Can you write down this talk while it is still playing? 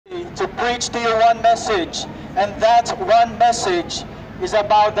to preach to you one message, and that one message is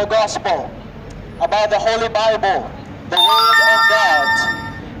about the gospel, about the Holy Bible, the Word of God,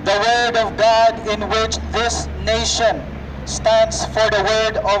 the Word of God in which this nation stands for the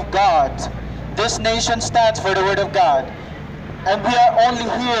Word of God. This nation stands for the Word of God. And we are only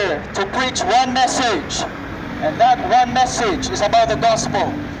here to preach one message, and that one message is about the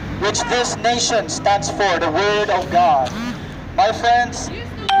gospel, which this nation stands for, the Word of God. My friends,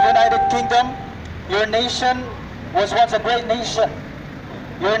 United Kingdom, your nation was once a great nation.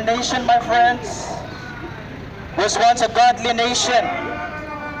 Your nation, my friends, was once a godly nation.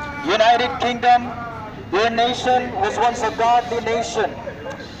 United Kingdom, your nation was once a godly nation.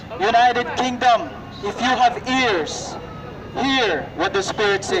 United Kingdom, if you have ears, hear what the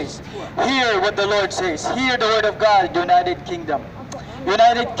Spirit says. Hear what the Lord says. Hear the Word of God, United Kingdom.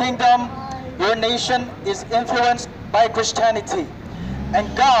 United Kingdom, your nation is influenced by Christianity. And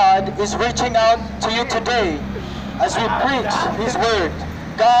God is reaching out to you today as we preach His Word.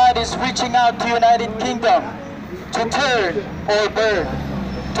 God is reaching out to United Kingdom to turn or burn.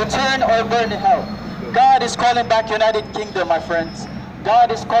 To turn or burn in hell. God is calling back United Kingdom, my friends.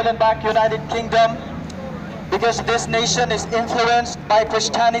 God is calling back United Kingdom because this nation is influenced by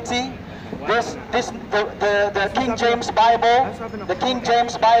Christianity. The King James Bible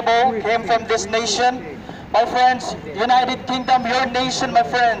came from this nation. My friends, United Kingdom, your nation, my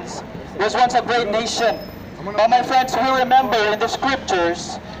friends, was once a great nation. But my friends, we remember in the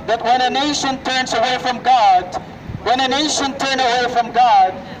scriptures that when a nation turns away from God,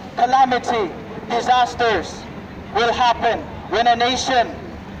 calamity, disasters will happen. When a nation,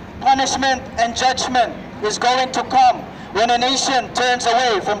 punishment and judgment is going to come when a nation turns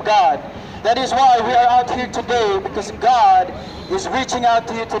away from God. That is why we are out here today, because God is reaching out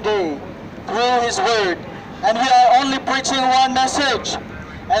to you today through His Word. And we are only preaching one message.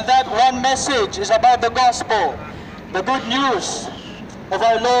 And that one message is about the gospel, the good news of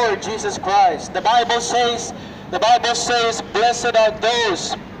our Lord Jesus Christ. The Bible says, blessed are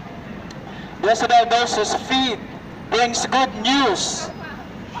those whose feet brings good news.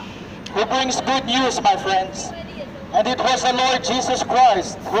 Who brings good news, my friends. And it was the Lord Jesus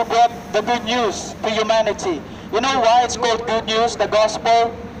Christ who brought the good news to humanity. You know why it's called good news, the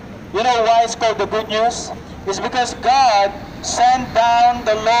gospel? You know why it's called the good news? It's because God sent down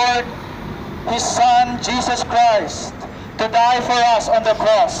the Lord, His Son, Jesus Christ, to die for us on the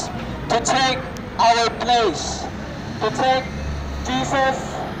cross, to take our place, to take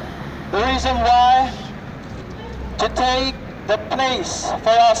Jesus, the reason why, to take the place for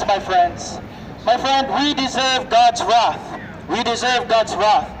us, my friends. My friend, we deserve God's wrath. We deserve God's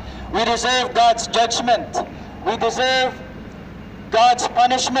wrath. We deserve God's judgment. We deserve God's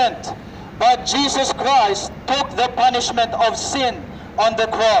punishment. But Jesus Christ took the punishment of sin on the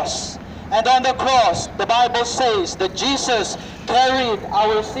cross. And on the cross, the Bible says that Jesus carried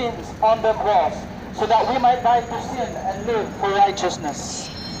our sins on the cross so that we might die to sin and live for righteousness.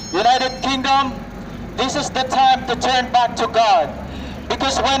 United Kingdom, this is the time to turn back to God.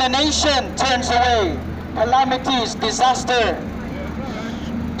 Because when a nation turns away, calamities, disaster,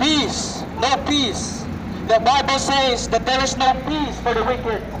 peace, no peace. The Bible says that there is no peace for the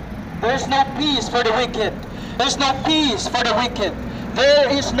wicked. There is no peace for the wicked. There is no peace for the wicked. There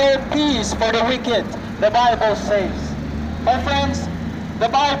is no peace for the wicked, the Bible says. My friends, the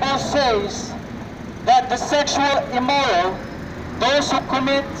Bible says that the sexual immoral, those who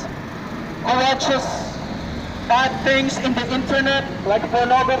commit courageous bad things in the internet, like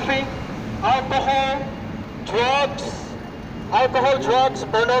pornography, alcohol, drugs,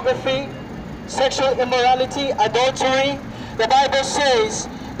 pornography, sexual immorality, adultery. The Bible says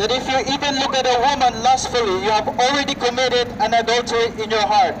that if you even look at a woman lustfully, you have already committed an adultery in your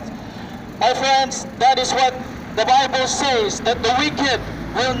heart. My friends, that is what the Bible says, that the wicked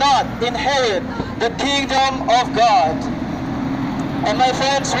will not inherit the kingdom of God. And my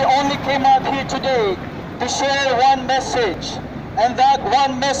friends, we only came out here today to share one message. And that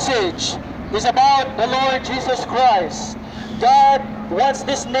one message is about the Lord Jesus Christ. God wants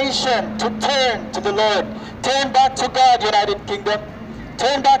this nation to turn to the Lord. Turn back to God, United Kingdom.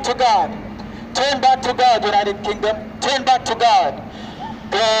 Turn back to God. Turn back to God, United Kingdom. Turn back to God.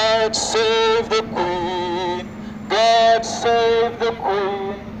 God save the Queen. God save the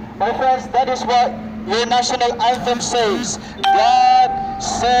Queen. My friends, that is what your national anthem says. God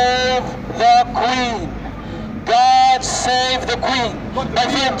save the Queen. God save the Queen. My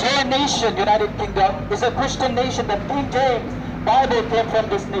friend, your nation, United Kingdom, is a Christian nation. The King James Bible came from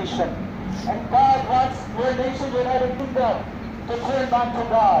this nation. And God wants your nation, United Kingdom, to turn back to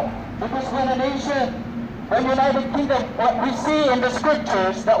God. Because when a nation the United Kingdom, what we see in the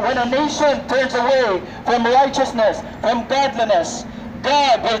scriptures, that when a nation turns away from righteousness, from godliness,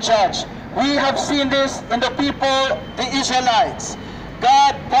 God will judge. We have seen this in the people, the Israelites.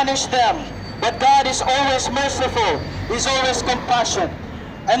 God punished them, but God is always merciful. He's always compassionate.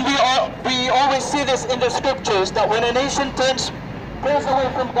 And we always see this in the scriptures, that when a nation turns away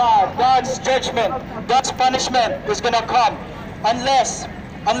from God, God's judgment, God's punishment is going to come unless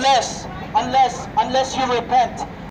you repent.